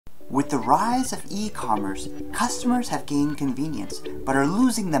With the rise of e-commerce, customers have gained convenience, but are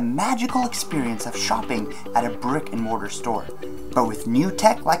losing the magical experience of shopping at a brick-and-mortar store. But with new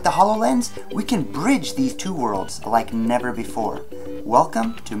tech like the HoloLens, we can bridge these two worlds like never before.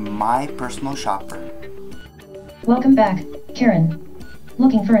 Welcome to My Personal Shopper. Welcome back, Karen.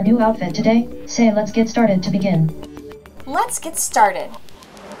 Looking for a new outfit today? Say let's get started to begin. Let's get started.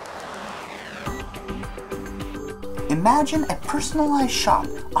 Imagine a personalized shop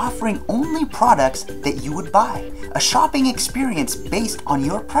offering only products that you would buy. A shopping experience based on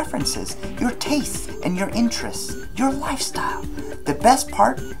your preferences, your tastes, and your interests, your lifestyle. The best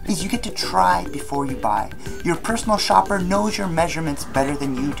part is you get to try before you buy. Your personal shopper knows your measurements better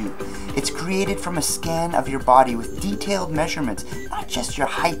than you do. It's created from a scan of your body with detailed measurements, not just your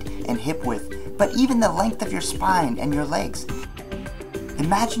height and hip width, but even the length of your spine and your legs.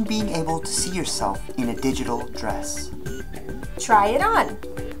 Imagine being able to see yourself in a digital dress. Try it on.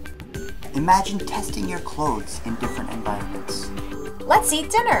 Imagine testing your clothes in different environments. Let's eat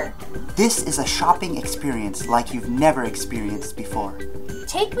dinner. This is a shopping experience like you've never experienced before.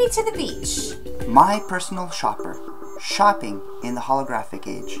 Take me to the beach. My Personal Shopper. Shopping in the holographic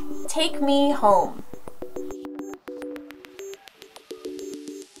age. Take me home.